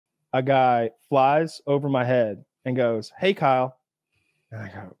a guy flies over my head and goes, "Hey, Kyle." And I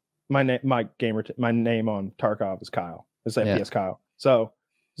go, my name on Tarkov is Kyle. It's FPS Kyle. So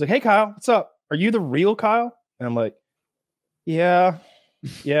he's like, "Hey, Kyle, what's up? Are you the real Kyle?" And I'm like, yeah.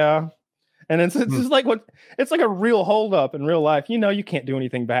 And it's just like it's like a real holdup in real life. You can't do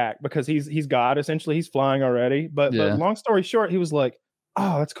anything back because he's God essentially. He's flying already. But long story short, he was like,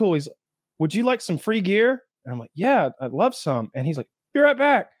 "Oh, that's cool." He's, "Would you like some free gear?" And I'm like, "Yeah, I'd love some." And he's like, "Be right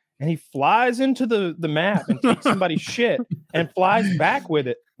back." And he flies into the map and takes somebody's shit and flies back with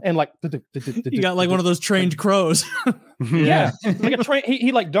it. And like, you got like one of those trained crows. Yeah, like a train.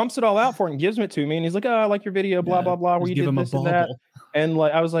 He like dumps it all out for it and gives it to me. And he's like, "Oh, I like your video, blah blah blah, where you did this and that." And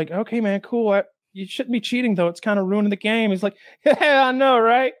like, I was like, "Okay, man, cool. You shouldn't be cheating though. It's kind of ruining the game." He's like, "Yeah, I know,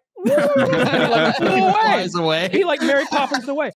 right?" He like flew away. He like Mary Poppins away.